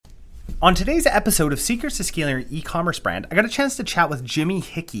On today's episode of Secrets to Scaling Your E-commerce Brand, I got a chance to chat with Jimmy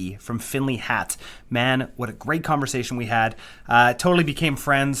Hickey from Finley Hats. Man, what a great conversation we had. Totally became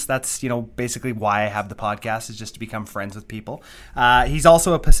friends. That's, basically why I have the podcast, is just to become friends with people. He's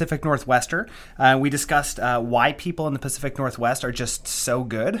also a Pacific Northwester. We discussed why people in the Pacific Northwest are just so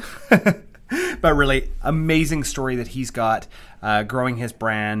good. But really, amazing story that he's got growing his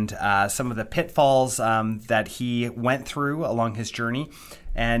brand, some of the pitfalls that he went through along his journey,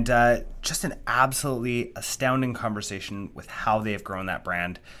 and just an absolutely astounding conversation with how they have grown that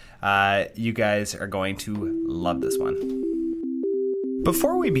brand. You guys are going to love this one.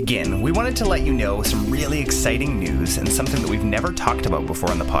 Before we begin, we wanted to let you know some really exciting news and something that we've never talked about before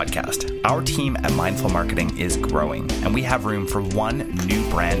on the podcast. Our team at Mindful Marketing is growing, and we have room for one new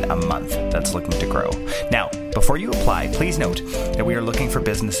brand a month that's looking to grow. Now, before you apply, please note that we are looking for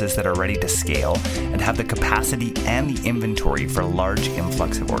businesses that are ready to scale and have the capacity and the inventory for a large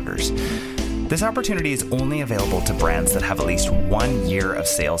influx of orders. This opportunity is only available to brands that have at least 1 year of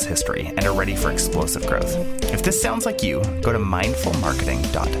sales history and are ready for explosive growth. If this sounds like you, go to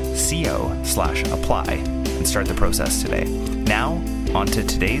mindfulmarketing.co/apply and start the process today. Now, on to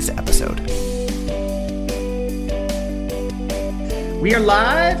today's episode. We are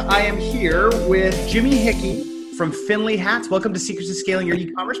live. I am here with Jimmy Hickey from Finley Hats. Welcome to Secrets of Scaling Your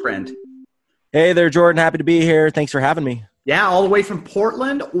E-commerce Brand. Hey there, Jordan. Happy to be here. Thanks for having me. Yeah, all the way from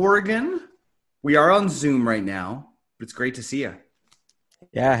Portland, Oregon. We are on Zoom right now, but it's great to see you.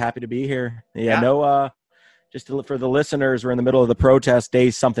 Yeah, happy to be here. For the listeners, we're in the middle of the protest, day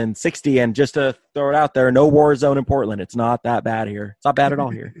something 60, and just to throw it out there, no war zone in Portland. It's not that bad here. It's not bad at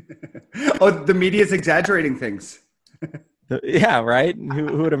all here. Oh, the media's exaggerating things. Yeah, right?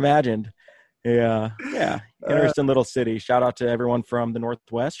 Who would have imagined? Yeah. Interesting little city. Shout out to everyone from the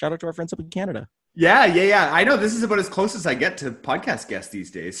Northwest. Shout out to our friends up in Canada. Yeah. I know this is about as close as I get to podcast guests these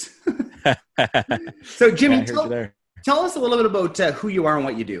days. So, Jimmy, tell us a little bit about who you are and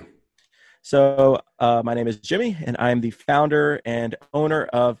what you do. So, my name is Jimmy, and I'm the founder and owner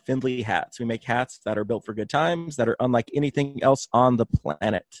of Finley Hats. We make hats that are built for good times, that are unlike anything else on the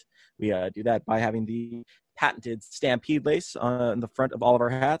planet. We do that by having the patented Stampede lace on the front of all of our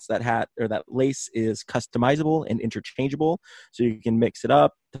hats. That lace is customizable and interchangeable, so you can mix it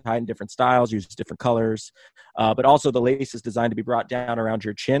up, tie in different styles, use different colors. But also the lace is designed to be brought down around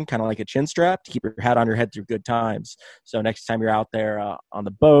your chin, kind of like a chin strap, to keep your hat on your head through good times. So next time you're out there on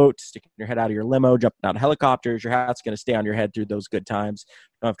the boat, sticking your head out of your limo, jumping out of helicopters, your hat's going to stay on your head through those good times. You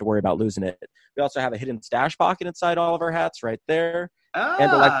don't have to worry about losing it. We also have a hidden stash pocket inside all of our hats right there.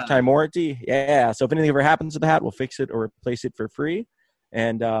 And the lifetime warranty. Yeah. So if anything ever happens to the hat, we'll fix it or replace it for free.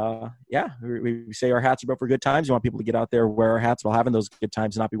 And we say our hats are built for good times. You want people to get out there, wear our hats while having those good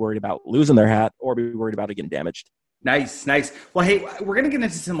times, and not be worried about losing their hat or be worried about it getting damaged. Nice. Well, hey, we're going to get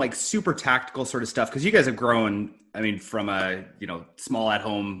into some super tactical sort of stuff, because you guys have grown, from a, small at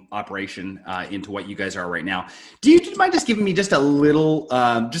home operation into what you guys are right now. Do you mind just giving me just a little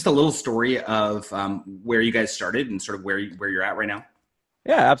story of where you guys started and sort of where you're at right now?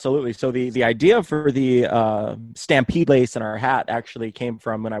 Yeah, absolutely. So the idea for the Stampede lace in our hat actually came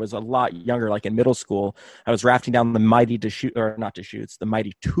from when I was a lot younger, like in middle school. I was rafting down the mighty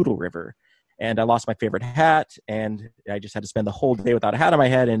Toutle River, and I lost my favorite hat, and I just had to spend the whole day without a hat on my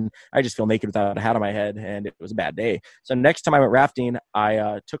head, and I just feel naked without a hat on my head, and it was a bad day. So next time I went rafting,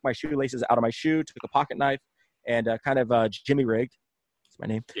 I took my shoelaces out of my shoe, took a pocket knife, and Jimmy rigged. My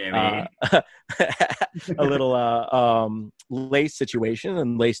name, Jimmy. A little lace situation,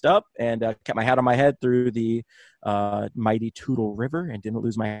 and laced up, and kept my hat on my head through the mighty Toutle River, and didn't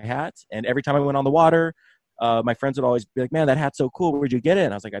lose my hat. And every time I went on the water, my friends would always be like, "Man, that hat's so cool. Where'd you get it?"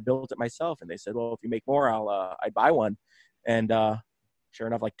 And I was like, "I built it myself." And they said, "Well, if you make more, I'd buy one." And sure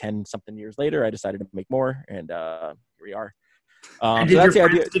enough, like 10 something years later, I decided to make more, and here we are.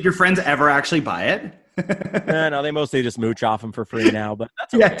 Did your friends ever actually buy it? No, they mostly just mooch off them for free now, but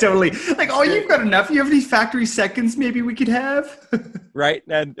that's okay. Yeah, totally. Like, oh, you've got enough. You have these factory seconds maybe we could have. Right.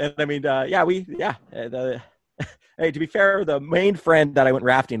 And hey, to be fair, the main friend that I went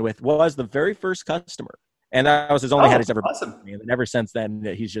rafting with was the very first customer. And that was his only hat he's ever awesome. bought. And ever since then,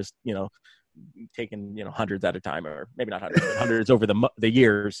 he's just, taken, hundreds at a time, or maybe not hundreds, but hundreds over the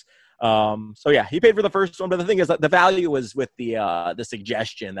years. So yeah, he paid for the first one, but the thing is that the value was with the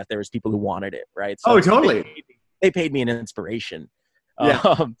suggestion that there was people who wanted it, right? So totally. They paid me an inspiration. Yeah.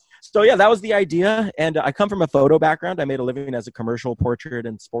 So yeah, that was the idea. And I come from a photo background. I made a living as a commercial portrait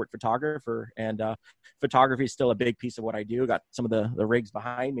and sport photographer, and photography is still a big piece of what I do. Got some of the rigs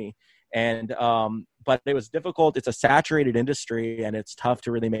behind me. And but it was difficult. It's a saturated industry, and it's tough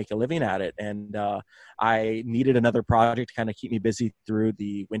to really make a living at it. And I needed another project to kind of keep me busy through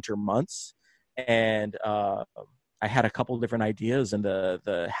the winter months. And I had a couple of different ideas, and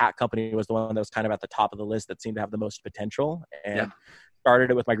the hat company was the one that was kind of at the top of the list that seemed to have the most potential. And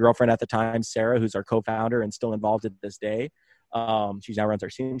started it with my girlfriend at the time, Sarah, who's our co-founder and still involved at this day. She now runs our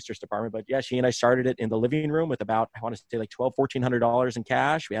seamstress department, but yeah, she and I started it in the living room with about, I want to say like $1,400 in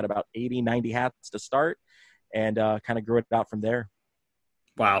cash. We had about 80, 90 hats to start, and kind of grew it out from there.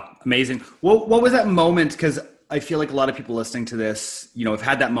 Wow. Amazing. What was that moment? Cause I feel like a lot of people listening to this, have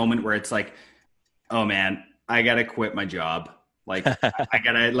had that moment where it's like, oh man, I got to quit my job. Like I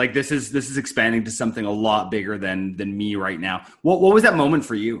gotta, like, this is expanding to something a lot bigger than me right now. What was that moment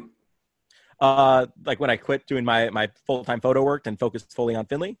for you? Like when I quit doing my full-time photo work and focused fully on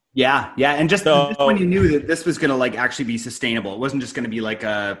Finley. Yeah. And just when you knew that this was going to like actually be sustainable, it wasn't just going to be like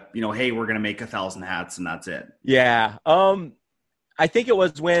hey, we're going to make 1,000 hats and that's it. Yeah. I think it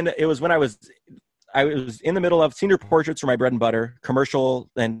was when I was in the middle of senior portraits were my bread and butter.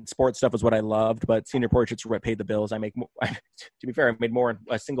 Commercial and sports stuff was what I loved, but senior portraits were what paid the bills. I make more, to be fair, I made more in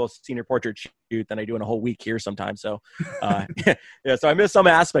a single senior portrait shoot than I do in a whole week here sometimes. So, so I missed some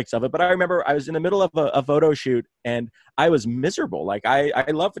aspects of it, but I remember I was in the middle of a photo shoot and I was miserable. Like I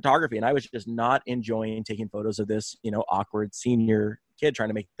love photography, and I was just not enjoying taking photos of this, awkward senior kid trying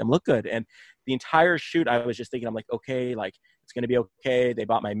to make them look good. And the entire shoot, I was just thinking, I'm like, okay, like, it's going to be okay. They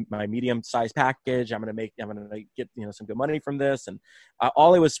bought my medium size package. I'm going to get, some good money from this. And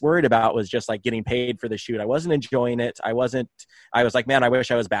all I was worried about was just like getting paid for the shoot. I wasn't enjoying it. I was like, man, I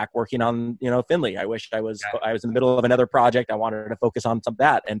wish I was back working on, Finley. I wish I was in the middle of another project. I wanted to focus on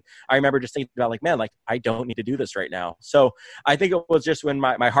that. And I remember just thinking about like, man, like I don't need to do this right now. So I think it was just when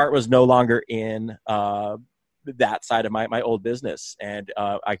my heart was no longer in, that side of my old business, and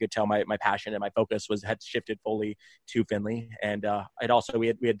I could tell my passion and my focus had shifted fully to Finley. And we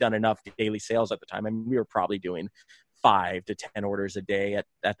had done enough daily sales at the time. I mean, we were probably doing 5 to 10 orders a day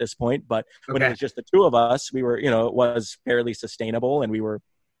at this point, but when it was just the two of us, we were, it was fairly sustainable, and we were,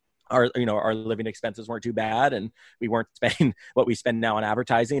 our living expenses weren't too bad, and we weren't spending what we spend now on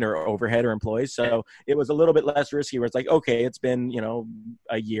advertising or overhead or employees. So it was a little bit less risky, where it's like, okay, it's been,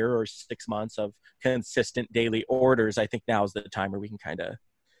 a year or 6 months of consistent daily orders. I think now is the time where we can kind of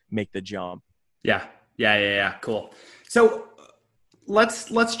make the jump. Yeah. Cool. So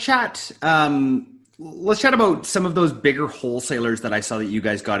let's chat. Let's chat about some of those bigger wholesalers that I saw that you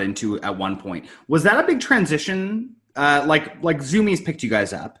guys got into at one point. Was that a big transition? Like Zumiez picked you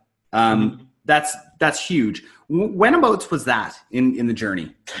guys up. That's huge. Whenabouts was that in the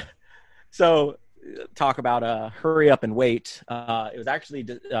journey? So talk about hurry up and wait. It was actually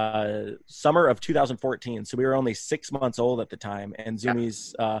summer of 2014. So we were only 6 months old at the time, and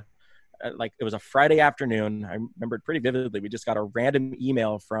Zumiez, it was a Friday afternoon. I remember it pretty vividly. We just got a random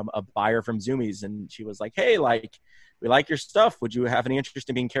email from a buyer from Zumiez, and she was like, hey, like, we like your stuff. Would you have any interest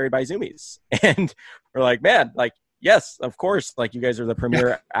in being carried by Zumiez? And we're like, man, like, yes, of course. Like, you guys are the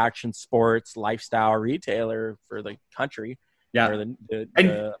premier action sports lifestyle retailer for the country, or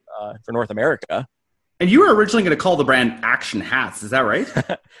for North America. And you were originally going to call the brand Action Hats, is that right?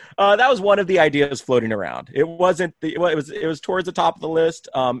 That was one of the ideas floating around. It wasn't. It was towards the top of the list.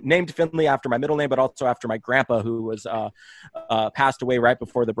 Named Finley after my middle name, but also after my grandpa, who was passed away right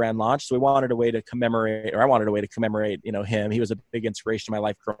before the brand launched. So we wanted a way to commemorate, or I wanted a way to commemorate, him. He was a big inspiration in my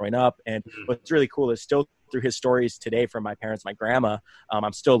life growing up. And what's really cool is still through his stories today from my parents, my grandma,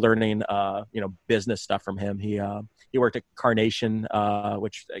 I'm still learning, business stuff from him. He worked at Carnation,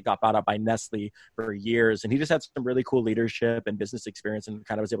 which got bought up by Nestle for years. And he just had some really cool leadership and business experience, and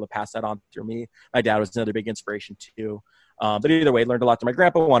kind of was able to pass that on through me. My dad was another big inspiration too. But either way, learned a lot from my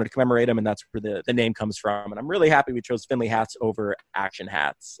grandpa, wanted to commemorate him, and that's where the name comes from. And I'm really happy we chose Finley hats over Action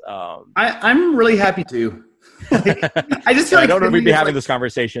Hats. I'm really happy too. I just feel I don't know if we'd be having this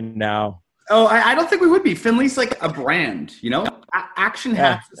conversation now. Oh, I don't think we would be. Finley's like a brand, Action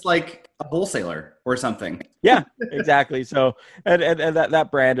Hats is like a wholesaler or something. Yeah, exactly. So, and that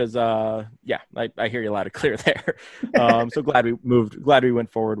brand is, I hear you loud and clear there. So glad we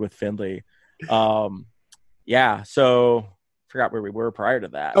went forward with Finley. So forgot where we were prior to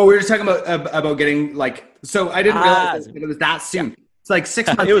that. Oh, we were just talking about getting so I didn't realize it was that soon. Yeah. It's like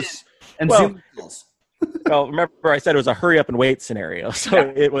 6 months. Well, remember I said it was a hurry up and wait scenario.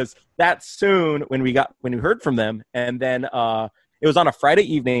 So It was that soon when we heard from them. And then it was on a Friday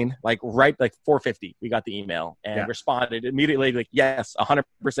evening, like 4:50, we got the email and responded immediately, like, yes, 100%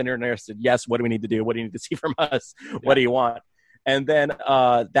 interested. Yes. What do we need to do? What do you need to see from us? Yeah. What do you want? And then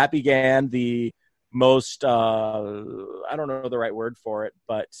that began the most, I don't know the right word for it,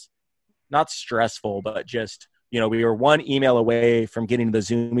 but not stressful, but just, we were one email away from getting the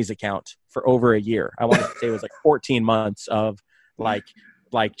Zoomies account for over a year. I want to say it was like 14 months of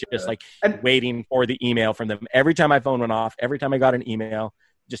just waiting for the email from them. Every time my phone went off, every time I got an email,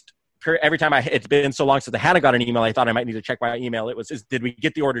 just every time it's been so long since I hadn't got an email, I thought I might need to check my email. It was, did we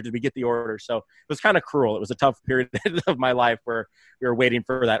get the order? Did we get the order? So it was kind of cruel. It was a tough period of my life where we were waiting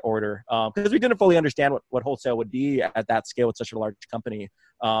for that order because we didn't fully understand what wholesale would be at that scale with such a large company.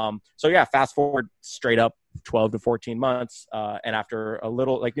 So yeah, fast forward straight up 12 to 14 months. And after a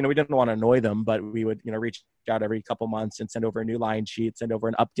little, we didn't want to annoy them, but we would, reach out every couple months and send over a new line sheet, send over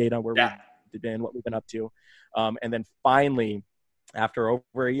an update on where we've been, what we've been up to. And then finally, after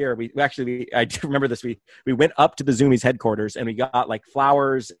over a year, I do remember this. We went up to the Zoomies headquarters and we got like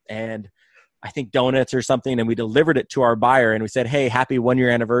flowers and I think donuts or something. And we delivered it to our buyer and we said, hey, happy 1 year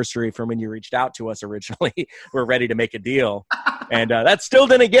anniversary from when you reached out to us originally. We're ready to make a deal. And that still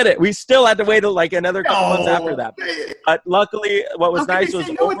didn't get it. We still had to wait like another couple months after that. But luckily what was nice was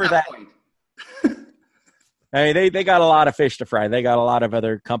over that. I mean, they got a lot of fish to fry. They got a lot of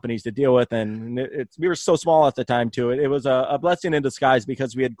other companies to deal with, and we were so small at the time too. It was a blessing in disguise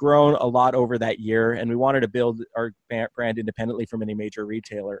because we had grown a lot over that year, and we wanted to build our brand independently from any major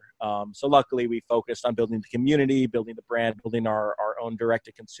retailer. So luckily, we focused on building the community, building the brand, building our own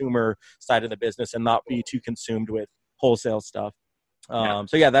direct-to-consumer side of the business, and not be too consumed with wholesale stuff.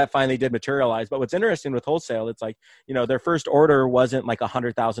 So yeah, that finally did materialize. But what's interesting with wholesale, it's like, their first order wasn't like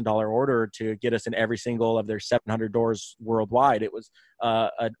 $100,000 order to get us in every single of their 700 doors worldwide. It was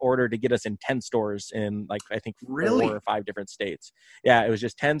an order to get us in 10 stores in I think 4 or 5 different states. Yeah, it was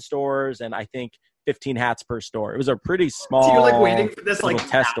just 10 stores and I think 15 hats per store. It was a pretty small, so you're waiting for this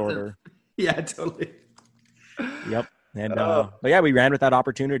test order. Yeah, totally. Yep. And but yeah, we ran with that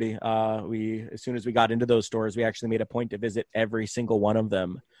opportunity. As soon as we got into those stores, we actually made a point to visit every single one of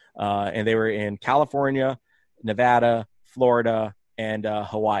them. And they were in California, Nevada, Florida, and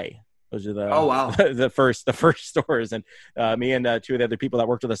Hawaii. Those are the first stores. And me and 2 of the other people that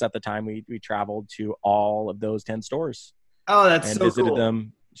worked with us at the time, we traveled to all of those 10 stores. Oh, that's and so visited cool.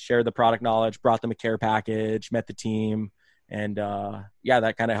 them, shared the product knowledge, brought them a care package, met the team, and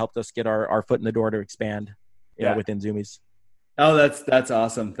that kind of helped us get our foot in the door to expand. Within Zoomies. Oh, that's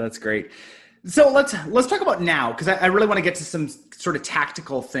awesome. That's great. So let's talk about now, because I really want to get to some sort of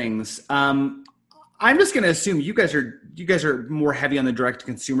tactical things. I'm just going to assume you guys are more heavy on the direct to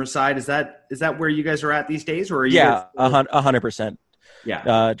consumer side. Is that where you guys are at these days, or are you? Yeah, 100%.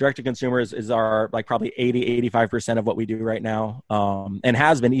 Yeah. Direct to consumer is our probably 85% of what we do right now. And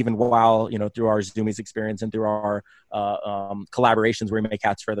has been even while, through our Zoomies experience and through our collaborations where we make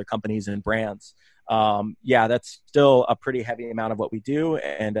hats for other companies and brands. That's still a pretty heavy amount of what we do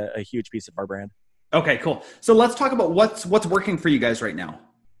and a huge piece of our brand. Okay, cool. So let's talk about what's working for you guys right now.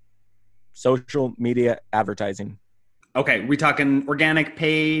 Social media advertising. Okay. We talking organic,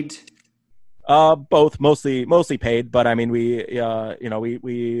 paid? Both, mostly paid, but I mean, we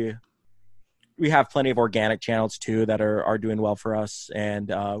have plenty of organic channels too that are doing well for us.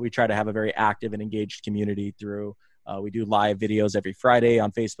 And, we try to have a very active and engaged community through, we do live videos every Friday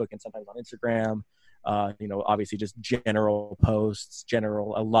on Facebook and sometimes on Instagram. Obviously just general posts, a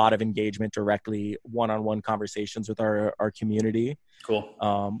lot of engagement directly, one-on-one conversations with our community.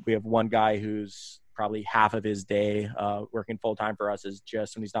 Cool. We have one guy who's probably half of his day working full-time for us is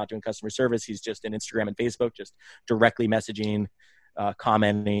just when he's not doing customer service, he's just in Instagram and Facebook, just directly messaging,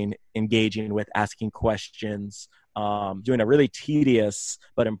 commenting, engaging with, asking questions, doing a really tedious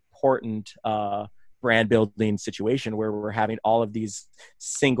but important brand building situation where we're having all of these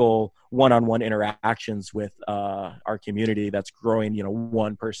single one-on-one interactions with our community that's growing,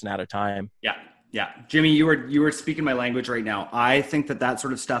 one person at a time. Yeah. Jimmy, you were speaking my language right now. I think that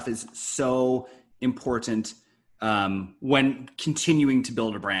sort of stuff is so important when continuing to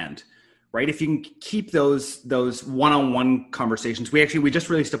build a brand, right? If you can keep those one-on-one conversations, we just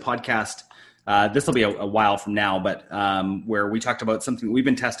released a podcast. This will be a while from now, but where we talked about something we've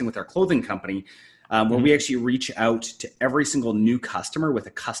been testing with our clothing company, where we actually reach out to every single new customer with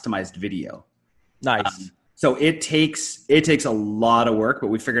a customized video. Nice. So it takes a lot of work, but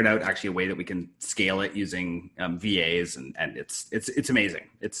we figured out actually a way that we can scale it using VAs, and it's amazing.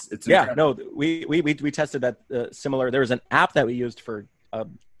 It's incredible. We tested that similar. There was an app that we used for a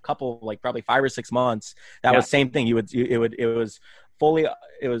couple, probably 5 or 6 months. That was same thing.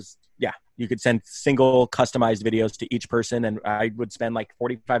 you could send single customized videos to each person. And I would spend like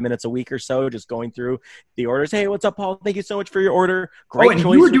 45 minutes a week or so just going through the orders. Hey, what's up, Paul? Thank you so much for your order. Great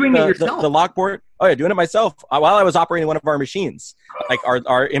choice. You were doing it yourself. The lockboard. Oh yeah, doing it myself while I was operating one of our machines. Like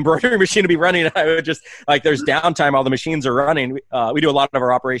our embroidery machine would be running, and I would just like there's downtime while the machines are running. We do a lot of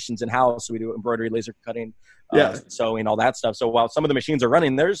our operations in house. So we do embroidery, laser cutting, sewing, all that stuff. So while some of the machines are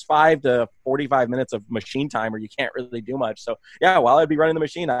running, there's 5 to 45 minutes of machine time where you can't really do much. So yeah, while I'd be running the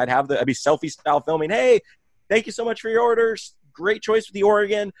machine, I'd be selfie style filming. Hey, thank you so much for your orders. Great choice with the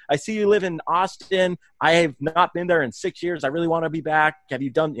Oregon. I see you live in Austin. I have not been there in 6 years. I really want to be back. Have you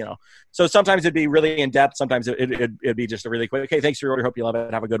done, So sometimes it'd be really in depth. Sometimes it'd be just a really quick, okay, thanks for your order. Hope you love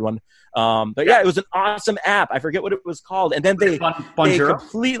it. Have a good one. But yeah, it was an awesome app. I forget what it was called. And then they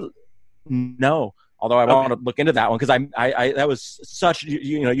completely, no. Although I want to look into that one because I that was such,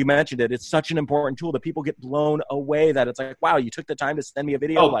 you mentioned it. It's such an important tool that people get blown away that it's like, wow, you took the time to send me a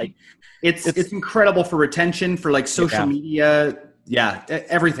video. It's incredible for retention, for like social media. Yeah.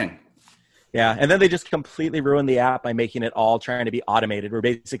 Everything. Yeah. And then they just completely ruined the app by making it all trying to be automated, where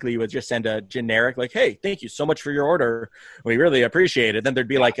basically you would just send a generic, like, hey, thank you so much for your order. We really appreciate it. Then there'd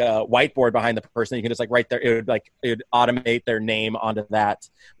be like a whiteboard behind the person. You can just like write it would automate their name onto that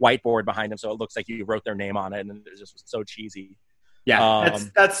whiteboard behind them. So it looks like you wrote their name on it, and it just so cheesy. Yeah.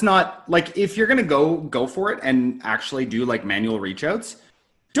 That's not like, if you're going to go for it and actually do like manual reach outs,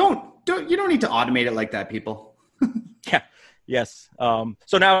 you don't need to automate it like that, people. Yeah. Yes. So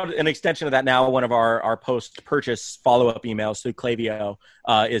now an extension of that, now one of our post-purchase follow-up emails through Klaviyo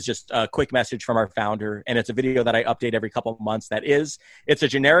is just a quick message from our founder. And it's a video that I update every couple of months. It's a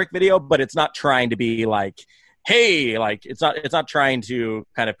generic video, but it's not trying to be like, hey, like it's not trying to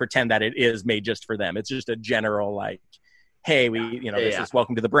kind of pretend that it is made just for them. It's just a general like, hey, this is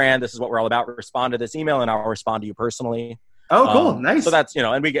welcome to the brand. This is what we're all about. Respond to this email and I'll respond to you personally. Oh, cool. Nice. So that's, and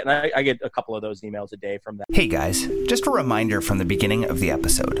I get a couple of those emails a day from that. Hey guys, just a reminder from the beginning of the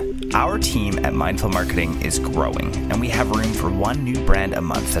episode. Our team at Mindful Marketing is growing, and we have room for one new brand a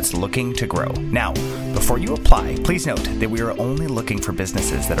month that's looking to grow. Now, before you apply, please note that we are only looking for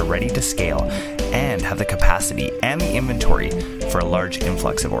businesses that are ready to scale and have the capacity and the inventory for a large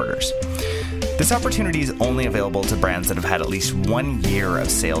influx of orders. This opportunity is only available to brands that have had at least 1 year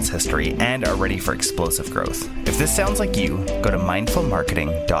of sales history and are ready for explosive growth. If this sounds like you, go to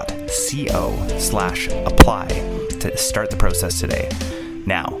mindfulmarketing.co/apply to start the process today.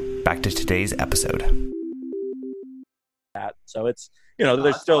 Now, back to today's episode. So it's,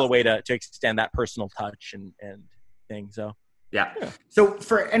 there's still a way to extend that personal touch and thing. So. Yeah. So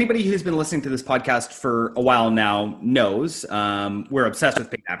for anybody who's been listening to this podcast for a while now knows we're obsessed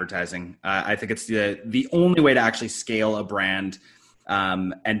with paid advertising. I think it's the only way to actually scale a brand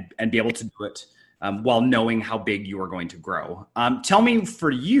and be able to do it while knowing how big you are going to grow. Tell me,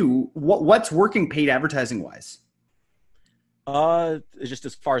 for you, what's working paid advertising wise? Just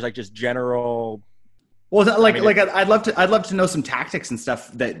as far as like just general. Well, I'd love to know some tactics and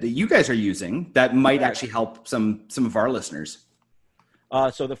stuff that you guys are using that might actually help some of our listeners.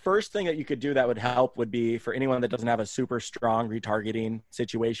 So the first thing that you could do that would help would be for anyone that doesn't have a super strong retargeting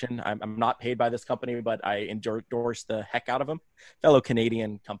situation. I'm not paid by this company, but I endorse the heck out of them. Fellow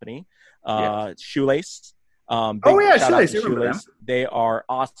Canadian company, Shoelace. Shoelace. They are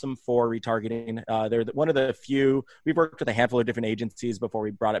awesome for retargeting. They're one of the few. We've worked with a handful of different agencies before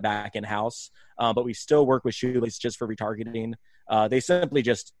we brought it back in-house, but we still work with Shoelace just for retargeting. They simply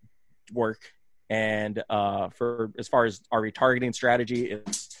just work. And for as far as our retargeting strategy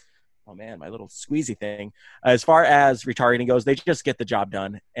is, oh man, my little squeezy thing. As far as retargeting goes, they just get the job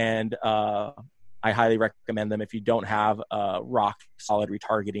done. And I highly recommend them. If you don't have a rock solid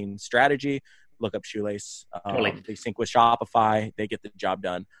retargeting strategy, look up Shoelace. They sync with Shopify. They get the job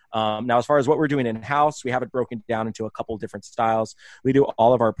done. Now, as far as what we're doing in-house, we have it broken down into a couple different styles. We do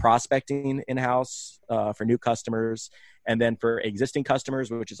all of our prospecting in-house for new customers. And then for existing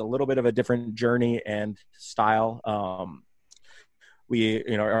customers, which is a little bit of a different journey and style, we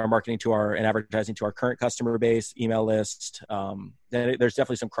are marketing and advertising to our current customer base, email list. There's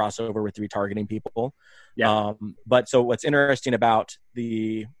definitely some crossover with retargeting people. Yeah. But so what's interesting about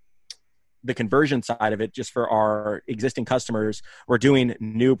the conversion side of it, just for our existing customers, we're doing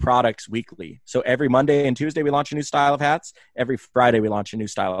new products weekly. So every Monday and Tuesday, we launch a new style of hats. Every Friday, we launch a new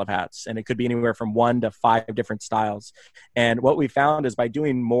style of hats. And it could be anywhere from 1 to 5 different styles. And what we found is by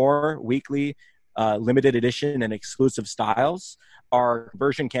doing more weekly limited edition and exclusive styles, our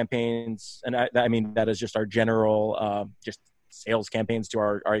conversion campaigns, and I mean, that is just our general just sales campaigns to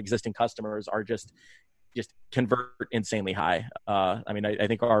our existing customers, are just just convert insanely high. I mean, I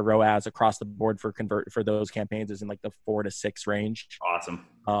think our ROAS across the board for those campaigns is in like the 4 to 6 range. Awesome.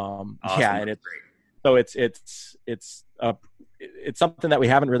 Yeah, and it's something that we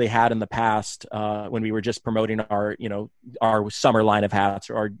haven't really had in the past when we were just promoting our summer line of hats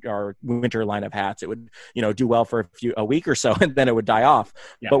or our winter line of hats. It would, do well for a week or so, and then it would die off.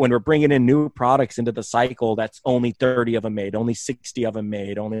 Yeah. But when we're bringing in new products into the cycle, that's only 30 of them made, only 60 of them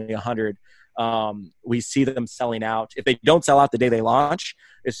made, only 100. We see them selling out. If they don't sell out the day they launch,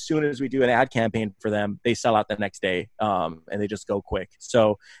 as soon as we do an ad campaign for them, they sell out the next day, and they just go quick.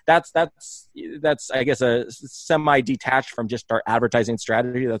 So that's I guess a semi-detached from just our advertising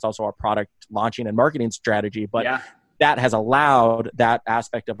strategy. That's also our product launching and marketing strategy. But that has allowed that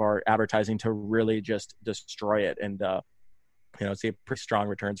aspect of our advertising to really just destroy it. And see pretty strong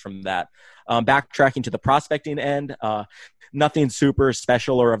returns from that. Backtracking to the prospecting end, nothing super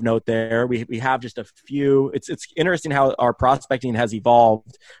special or of note there. We have just a few. It's interesting how our prospecting has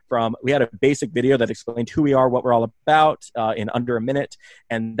evolved from, we had a basic video that explained who we are, what we're all about in under a minute.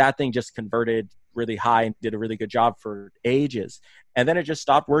 And that thing just converted really high and did a really good job for ages. And then it just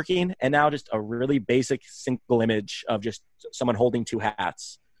stopped working. And now just a really basic single image of just someone holding 2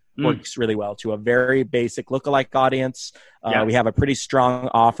 hats works really well to a very basic lookalike audience. We have a pretty strong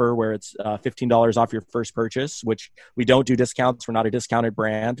offer where it's $15 off your first purchase, which we don't do discounts. We're not a discounted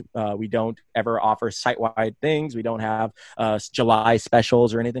brand. We don't ever offer site-wide things. We don't have July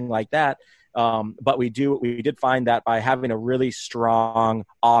specials or anything like that. But we did find that by having a really strong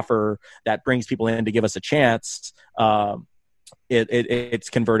offer that brings people in to give us a chance, it's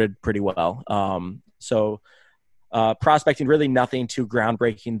converted pretty well. Prospecting, really nothing too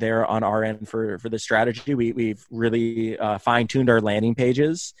groundbreaking there on our end for the strategy. We've really fine-tuned our landing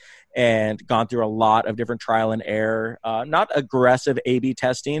pages and gone through a lot of different trial and error, not aggressive A/B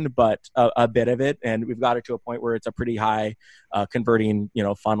testing, but a bit of it. And we've got it to a point where it's a pretty high converting,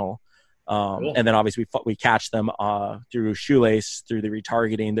 funnel. Cool. And then obviously we catch them through Shoelace, through the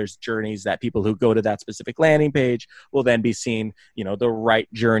retargeting. There's journeys that people who go to that specific landing page will then be seeing, the right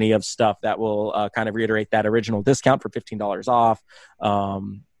journey of stuff that will kind of reiterate that original discount for $15 off,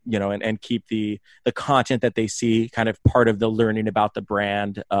 and keep the content that they see kind of part of the learning about the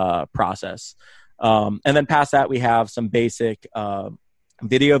brand process. And then past that, we have some basic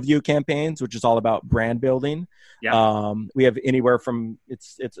video view campaigns, which is all about brand building. We have anywhere from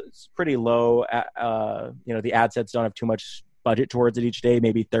it's pretty low. The ad sets don't have too much budget towards it each day,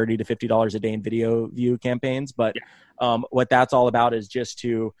 maybe $30 to $50 a day in video view campaigns. But what that's all about is just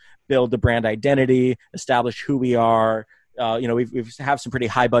to build the brand identity, establish who we are. We have some pretty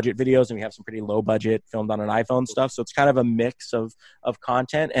high budget videos and we have some pretty low budget filmed on an iPhone stuff. So it's kind of a mix of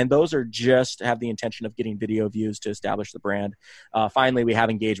content, and those are just have the intention of getting video views to establish the brand. Finally, we have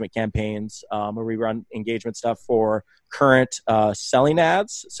engagement campaigns where we run engagement stuff for current selling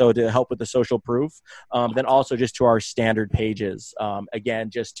ads. So to help with the social proof, then also just to our standard pages. Again,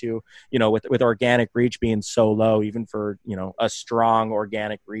 just to, with organic reach being so low, even for, a strong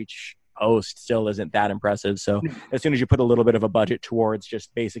organic reach post still isn't that impressive. So as soon as you put a little bit of a budget towards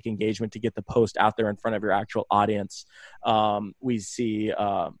just basic engagement to get the post out there in front of your actual audience, we see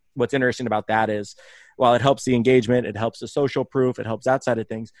what's interesting about that is while it helps the engagement, it helps the social proof, it helps that side of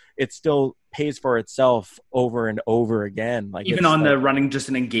things, it still pays for itself over and over again. Like even on the running just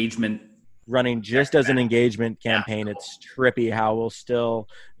an engagement as an engagement campaign, it's trippy how we'll still,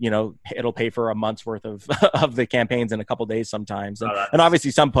 it'll pay for a month's worth of of the campaigns in a couple days sometimes. And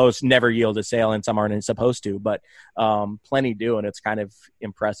obviously some posts never yield a sale and some aren't supposed to, but plenty do. And it's kind of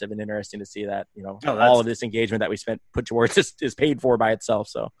impressive and interesting to see that, all of this engagement that we put towards is paid for by itself.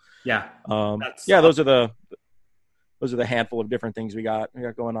 So those are the handful of different things we got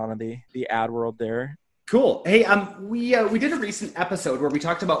going on in the ad world there. Cool. Hey, we did a recent episode where we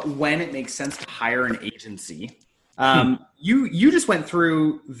talked about when it makes sense to hire an agency. You just went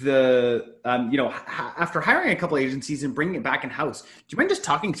through the, after hiring a couple agencies and bringing it back in house. Do you mind just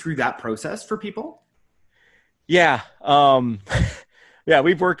talking through that process for people? Yeah.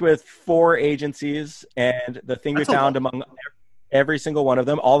 We've worked with 4 agencies, and the thing we found among every single one of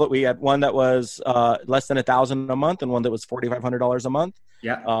them, all that we had, one that was less than $1,000 a month and one that was $4,500 a month.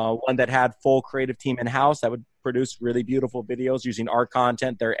 One that had full creative team in-house that would produce really beautiful videos using our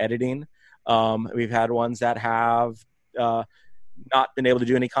content, their editing. We've had ones that have not been able to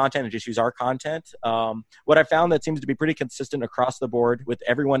do any content and just use our content. What I found that seems to be pretty consistent across the board with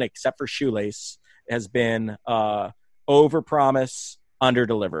everyone except for Shoelace has been over-promise,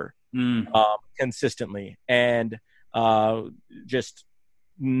 under-deliver consistently. And just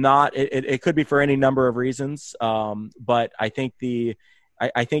not, it could be for any number of reasons. But I think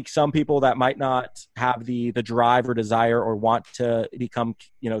I think some people that might not have the drive or desire or want to become,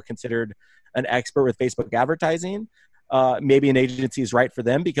 considered an expert with Facebook advertising, maybe an agency is right for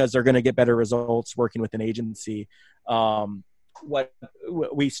them because they're going to get better results working with an agency.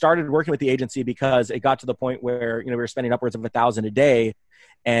 We started working with the agency because it got to the point where, we were spending upwards of $1,000 a day,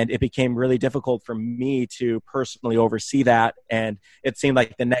 and it became really difficult for me to personally oversee that. And it seemed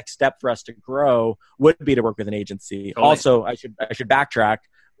like the next step for us to grow would be to work with an agency. Totally. Also, I should backtrack.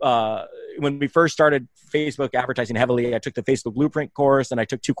 When we first started Facebook advertising heavily, I took the Facebook Blueprint course and I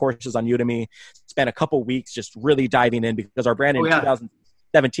took 2 courses on Udemy, spent a couple weeks just really diving in because our brand in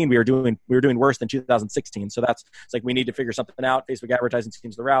 2017, we were doing worse than 2016. So it's like, we need to figure something out. Facebook advertising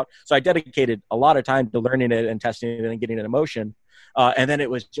seems the route. So I dedicated a lot of time to learning it and testing it and getting it in motion. And then it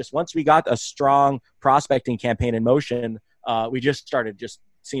was just, once we got a strong prospecting campaign in motion, we just started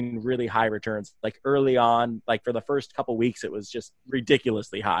seeing really high returns. Like early on, like for the first couple weeks, it was just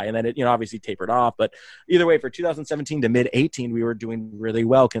ridiculously high. And then it, obviously tapered off, but either way, for 2017 to mid 18, we were doing really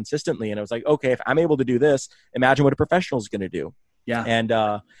well consistently. And it was like, okay, if I'm able to do this, imagine what a professional is going to do. Yeah.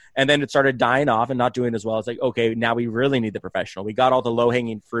 And then it started dying off and not doing as well. It's like, okay, now we really need the professional. We got all the low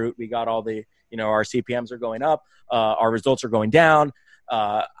hanging fruit. We got all the, our CPMs are going up. Our results are going down.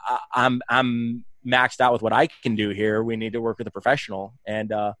 I'm maxed out with what I can do here. We need to work with a professional.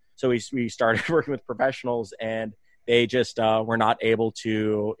 And so we started working with professionals, and they just were not able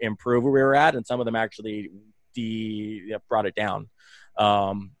to improve where we were at. And some of them actually brought it down.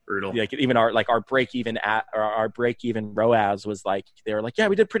 Brutal. Like even our break even ROAS was like, they were like, yeah,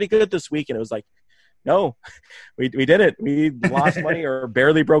 we did pretty good this week. And it was like, no, we didn't. We lost money or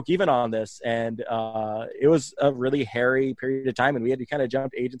barely broke even on this. And it was a really hairy period of time. And we had to kind of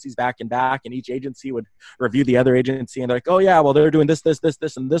jump agencies back and back. And each agency would review the other agency. And they're like, oh, yeah, well, they're doing this,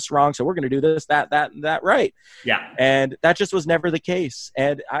 and this wrong. So we're going to do this, that, and that right. Yeah. And that just was never the case.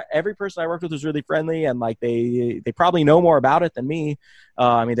 And every person I worked with was really friendly. And like they probably know more about it than me.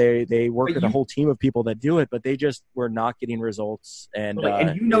 They work with a whole team of people that do it, but they just were not getting results. And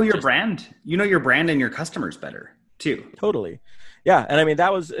your brand. You know your brand and your customers better too. Totally. Yeah. And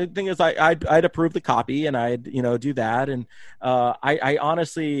that was the thing is I'd approve the copy and I'd, do that. And I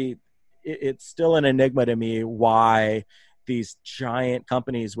honestly, it's still an enigma to me why these giant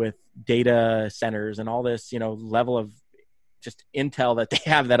companies with data centers and all this, level of just intel that they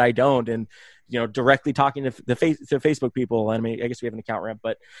have that I don't, and, directly talking to to Facebook people. I guess we have an account rep,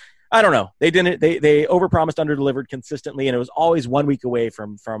 but I don't know. They overpromised, underdelivered consistently. And it was always 1 week away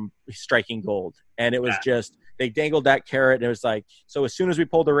from striking gold. And it was just, they dangled that carrot. And it was like, so as soon as we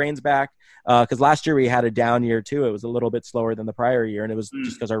pulled the reins back, because last year we had a down year too. It was a little bit slower than the prior year. And it was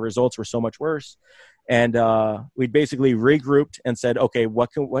just because our results were so much worse. And we basically regrouped and said, okay, what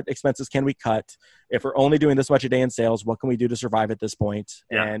expenses can we cut? If we're only doing this much a day in sales, what can we do to survive at this point?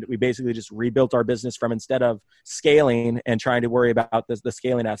 Yeah. And we basically just rebuilt our business from, instead of scaling and trying to worry about the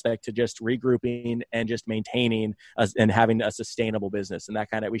scaling aspect, to just regrouping and just maintaining and having a sustainable business. And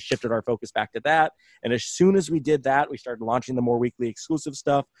we shifted our focus back to that. And as soon as we did that, we started launching the more weekly exclusive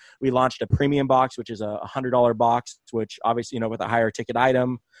stuff. We launched a premium box, which is a $100 box, which obviously, with a higher ticket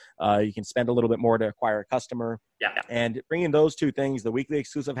item, you can spend a little bit more to acquire a customer. Yeah. And bringing those two things, the weekly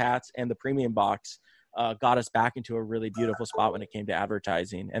exclusive hats and the premium box, got us back into a really beautiful spot when it came to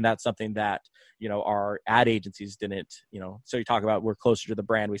advertising. And that's something that, our ad agencies didn't, so you talk about, we're closer to the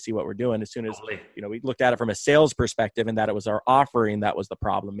brand. We see what we're doing. As soon as, we looked at it from a sales perspective, and that it was our offering that was the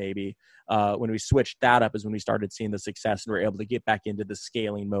problem. Maybe when we switched that up is when we started seeing the success, and we're able to get back into the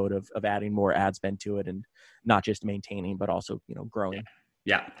scaling mode of adding more ad spend to it, and not just maintaining, but also, growing.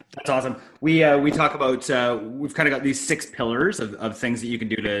 Yeah, that's awesome. We talk about, we've kind of got these 6 pillars of things that you can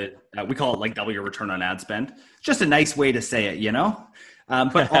do to, we call it like double your return on ad spend. It's just a nice way to say it,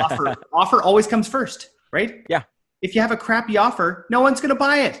 but offer always comes first, right? Yeah. If you have a crappy offer, no one's going to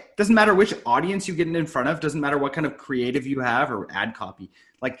buy it. Doesn't matter which audience you get in front of, doesn't matter what kind of creative you have or ad copy.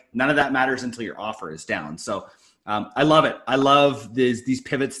 Like, none of that matters until your offer is down. So I love it. I love these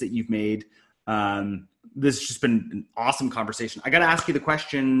pivots that you've made. This has just been an awesome conversation. I got to ask you the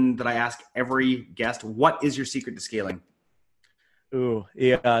question that I ask every guest. What is your secret to scaling? Ooh,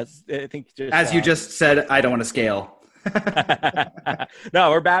 yeah. I think as you just said, I don't want to scale.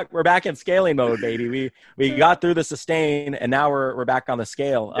 No, we're back in scaling mode, baby. We got through the sustain, and now we're back on the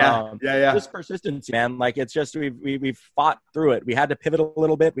scale. Yeah. Just persistency, man. Like, it's just, we've fought through it. We had to pivot a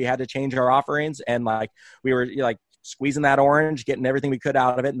little bit. We had to change our offerings, and we were squeezing that orange, getting everything we could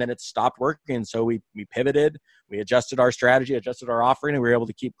out of it, and then it stopped working. So we pivoted, we adjusted our strategy, adjusted our offering, and we were able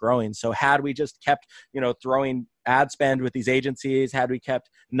to keep growing. So had we just kept, throwing ad spend with these agencies, had we kept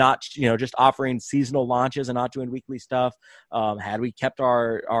not, just offering seasonal launches and not doing weekly stuff, had we kept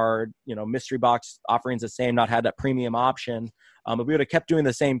our mystery box offerings the same, not had that premium option, if we would have kept doing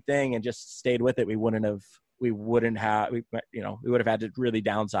the same thing and just stayed with it, we would have had to really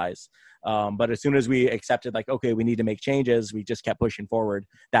downsize. But as soon as we accepted, like, okay, we need to make changes, we just kept pushing forward.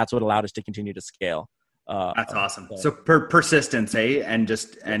 That's what allowed us to continue to scale. That's awesome. So persistence, and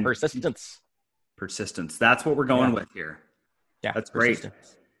persistence. That's what we're going with here. Yeah, that's great.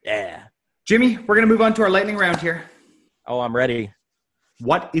 Yeah, Jimmy, we're going to move on to our lightning round here. Oh, I'm ready.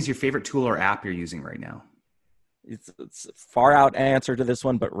 What is your favorite tool or app you're using right now? It's a far out answer to this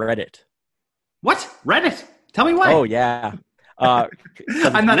one, but Reddit. What? Reddit? Tell me why. Oh yeah.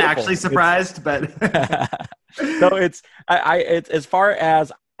 I'm not actually surprised, but no, it's as far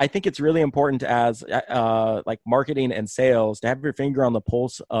as I think it's really important as like marketing and sales to have your finger on the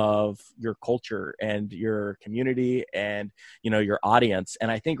pulse of your culture and your community and your audience. And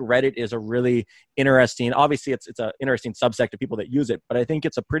I think Reddit is a really interesting. Obviously, it's an interesting subsect of people that use it, but I think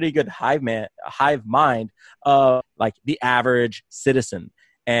it's a pretty good hive mind of like the average citizen.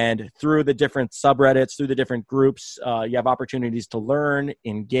 And through the different subreddits, through the different groups, you have opportunities to learn,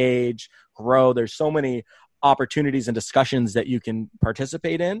 engage, grow. There's so many opportunities and discussions that you can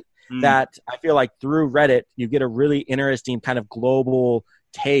participate in that I feel like through Reddit, you get a really interesting kind of global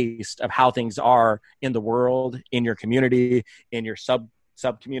taste of how things are in the world, in your community, in your sub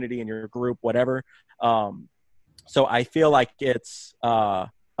community, in your group, whatever. So I feel like it's a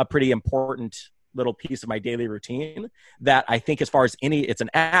pretty important little piece of my daily routine that I think as far as it's an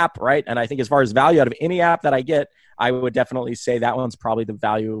app, right? And I think as far as value out of any app that I get, I would definitely say that one's probably the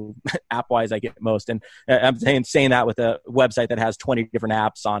value app wise I get most. And I'm saying that with a website that has 20 different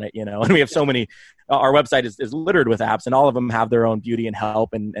apps on it, and we have so many, our website is littered with apps and all of them have their own beauty and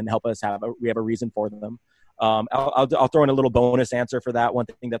help and help us we have a reason for them. I'll throw in a little bonus answer for that. One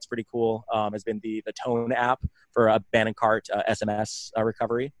thing that's pretty cool has been the Tone app for abandoned cart SMS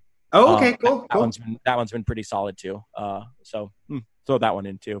recovery. Oh, okay, cool. That one's been pretty solid too. So throw that one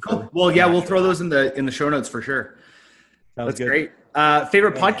in too. Well, yeah, we'll throw those in the show notes for sure. That's great.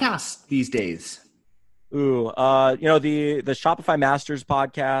 Favorite podcast these days? Ooh, the Shopify Masters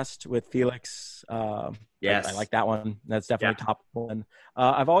podcast with Felix. Yes, I like that one. That's definitely top one.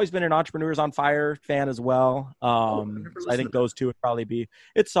 I've always been an Entrepreneurs on Fire fan as well. I think those two would probably be.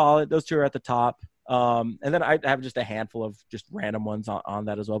 It's solid. Those two are at the top. And then I have just a handful of just random ones on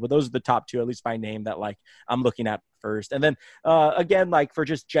that as well. But those are the top two, at least by name, that like I'm looking at first. And then again, like for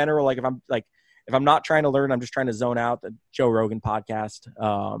just general, like if I'm not trying to learn, I'm just trying to zone out, the Joe Rogan podcast.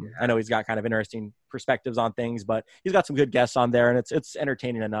 I know he's got kind of interesting perspectives on things, but he's got some good guests on there, and it's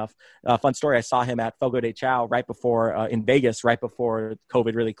entertaining enough. Fun story: I saw him at Fogo de Chao right before in Vegas, right before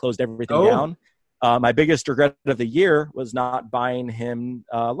COVID really closed everything down. My biggest regret of the year was not buying him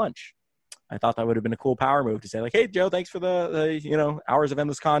lunch. I thought that would have been a cool power move to say like, "Hey, Joe, thanks for the hours of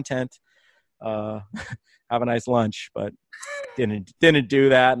endless content. Have a nice lunch," but didn't do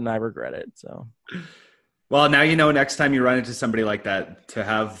that, and I regret it. So, well, now next time you run into somebody like that to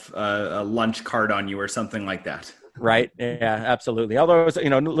have a lunch card on you or something like that. Right? Yeah, absolutely. Although I was a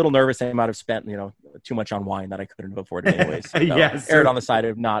little nervous, I might have spent too much on wine that I couldn't have afforded anyways. So yes, erred on the side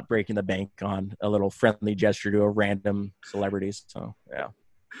of not breaking the bank on a little friendly gesture to a random celebrities. So yeah.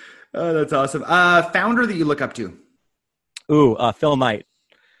 Oh, that's awesome. Founder that you look up to? Ooh, Phil Knight.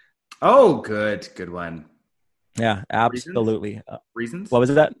 Oh, good one. Yeah, absolutely. Reasons? What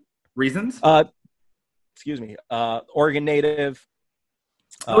was that? Reasons? Excuse me. Oregon native.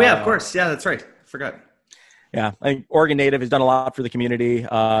 Oh yeah, of course. Yeah, that's right. Forgot. Yeah, I think Oregon native has done a lot for the community.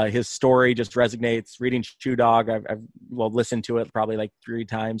 His story just resonates. Reading Shoe Dog, I've listened to it probably like 3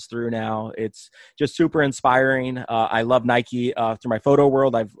 times through now. It's just super inspiring. I love Nike. Through my photo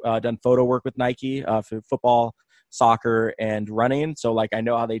world, I've done photo work with Nike for football, soccer, and running. So like I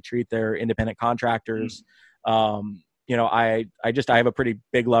know how they treat their independent contractors. I have a pretty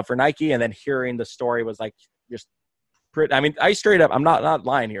big love for Nike, and then hearing the story was like just pretty. I mean, I straight up, I'm not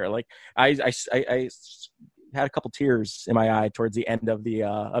lying here. Like I had a couple tears in my eye towards the end of the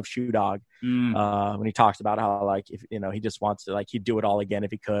of Shoe Dog when he talks about how like if he just wants to, like, he'd do it all again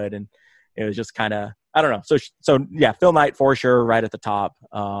if he could, and it was just kind of, I don't know. So yeah, Phil Knight for sure, right at the top.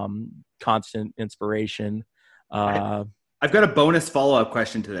 Constant inspiration. I've got a bonus follow-up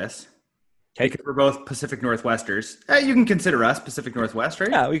question to this. Okay, because we're both Pacific Northwesters. You can consider us Pacific Northwest, right?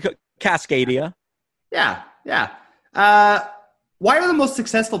 Yeah, we could Cascadia. Yeah. Why are the most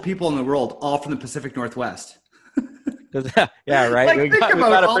successful people in the world all from the Pacific Northwest? Yeah, right. Like, we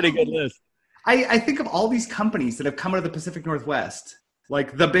got a pretty good list. I think of all these companies that have come out of the Pacific Northwest,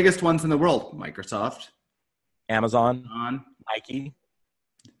 like the biggest ones in the world: Microsoft, Amazon, On. Nike.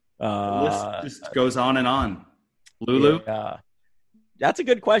 The list just goes on and on. Lulu? Yeah. That's a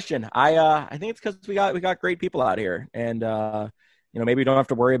good question. I think it's because we got great people out here, and maybe we don't have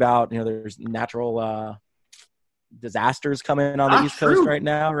to worry about there's natural disasters coming on the East Coast right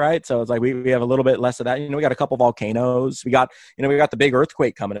now, right? So it's like we have a little bit less of that. We got a couple volcanoes. We got the big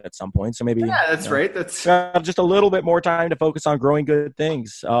earthquake coming at some point. So maybe that's right. That's just a little bit more time to focus on growing good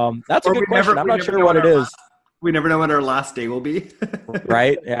things. That's a good question. I'm not sure what it is. We never know what our last day will be.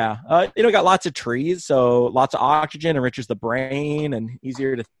 Right? Yeah. Got lots of trees, so lots of oxygen enriches the brain, and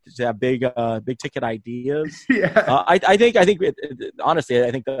easier to have big ticket ideas. Yeah. I think honestly,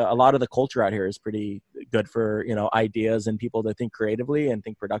 I think a lot of the culture out here is pretty good for ideas and people to think creatively and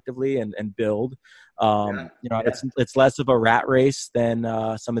think productively and build. It's less of a rat race than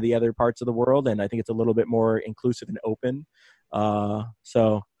some of the other parts of the world, and I think it's a little bit more inclusive and open.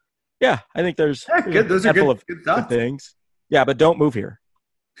 So. Yeah, I think there's good. Those are good things. Yeah, but don't move here.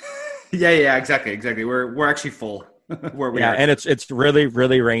 Yeah, exactly. We're actually full where we are. And it's really,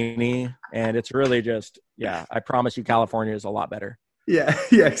 really rainy, and it's really just I promise you, California is a lot better. Yeah,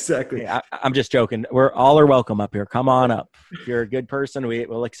 exactly. Yeah, I'm just joking. All are welcome up here. Come on up. If you're a good person,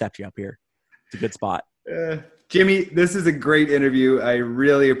 we'll accept you up here. It's a good spot. Jimmy, this is a great interview. I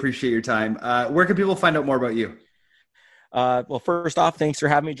really appreciate your time. Where can people find out more about you? Well, first off, thanks for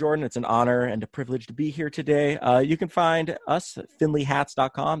having me, Jordan. It's an honor and a privilege to be here today. You can find us at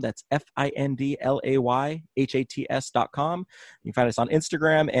FindlayHats.com. That's FindlayHats.com. You can find us on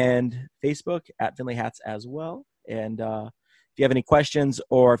Instagram and Facebook at Findlay Hats as well. And if you have any questions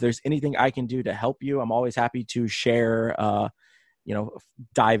or if there's anything I can do to help you, I'm always happy to share,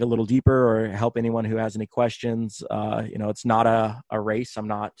 dive a little deeper or help anyone who has any questions. It's not a race.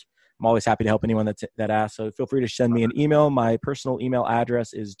 I'm always happy to help anyone that asks. So feel free to send me an email. My personal email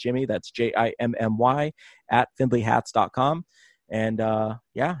address is Jimmy, that's JIMMY, at FindlayHats.com. And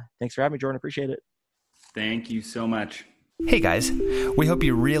thanks for having me, Jordan. Appreciate it. Thank you so much. Hey guys, we hope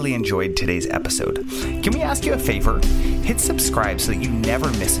you really enjoyed today's episode. Can we ask you a favor? Hit subscribe so that you never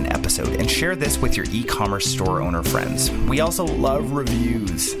miss an episode, and share this with your e-commerce store owner friends. We also love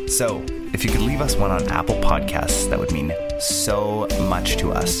reviews. So if you could leave us one on Apple Podcasts, that would mean so much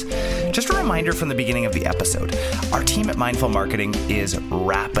to us. Just a reminder from the beginning of the episode, our team at Mindful Marketing is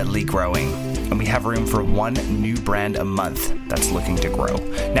rapidly growing, and we have room for one new brand a month that's looking to grow.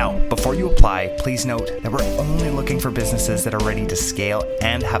 Now, before you apply, please note that we're only looking for businesses that are ready to scale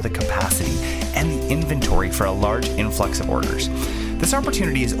and have the capacity and the inventory for a large influx of orders. This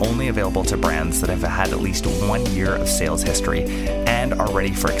opportunity is only available to brands that have had at least 1 year of sales history and are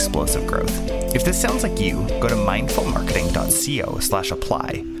ready for explosive growth. If this sounds like you, go to mindfulmarketing.co/apply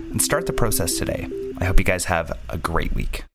and start the process today. I hope you guys have a great week.